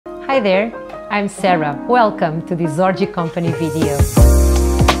Hi there, I'm Sarah. Welcome to this Orgie Company video.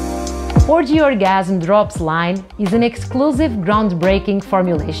 Orgie Orgasm Drops line is an exclusive groundbreaking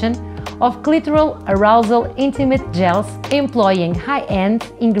formulation of clitoral arousal intimate gels employing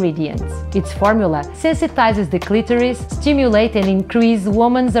high-end ingredients. Its formula sensitizes the clitoris, stimulates and increases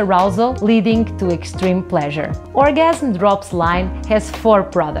woman's arousal, leading to extreme pleasure. Orgasm Drops line has 4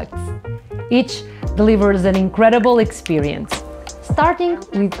 products. Each delivers an incredible experience. Starting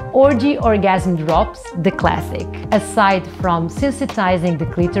with Orgie Orgasm Drops, the classic. Aside from sensitizing the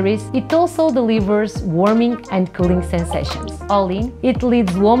clitoris, it also delivers warming and cooling sensations. All in, it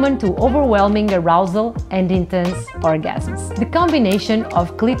leads women to overwhelming arousal and intense orgasms. The combination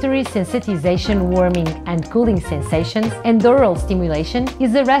of clitoris sensitization, warming and cooling sensations and oral stimulation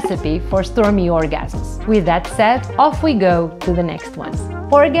is a recipe for stormy orgasms. With that said, off we go to the next ones.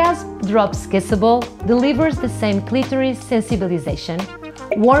 Orgasm Drops Kissable delivers the same clitoris sensibilization,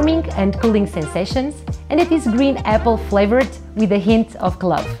 warming and cooling sensations, and it is green apple flavored with a hint of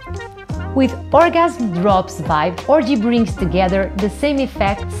clove. With Orgasm Drops Vibe, Orgie brings together the same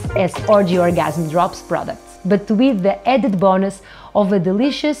effects as Orgie Orgasm Drops products, but with the added bonus of a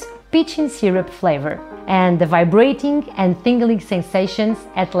delicious peach and syrup flavor and the vibrating and tingling sensations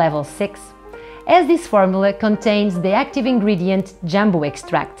at level 6. As this formula contains the active ingredient jambu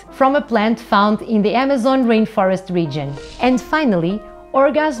extract from a plant found in the Amazon rainforest region. And finally,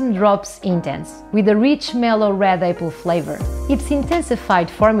 Orgasm Drops Intense with a rich mellow red apple flavor. Its intensified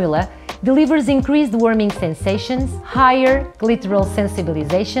formula delivers increased warming sensations, higher clitoral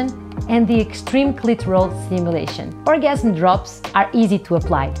sensibilization, and the extreme clitoral stimulation. Orgasm drops are easy to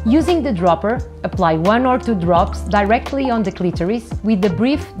apply. Using the dropper, apply 1 or 2 drops directly on the clitoris with a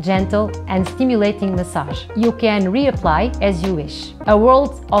brief, gentle and stimulating massage. You can reapply as you wish. A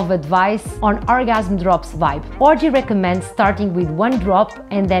word of advice on Orgasm Drops Vibe. Orgie recommends starting with 1 drop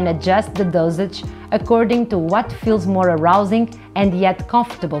and then adjust the dosage according to what feels more arousing and yet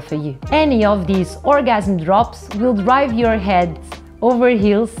comfortable for you. Any of these orgasm drops will drive your head over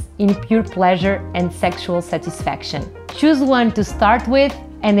heels in pure pleasure and sexual satisfaction. Choose one to start with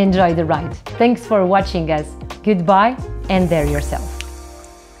and enjoy the ride. Thanks for watching us. Goodbye and dare yourself.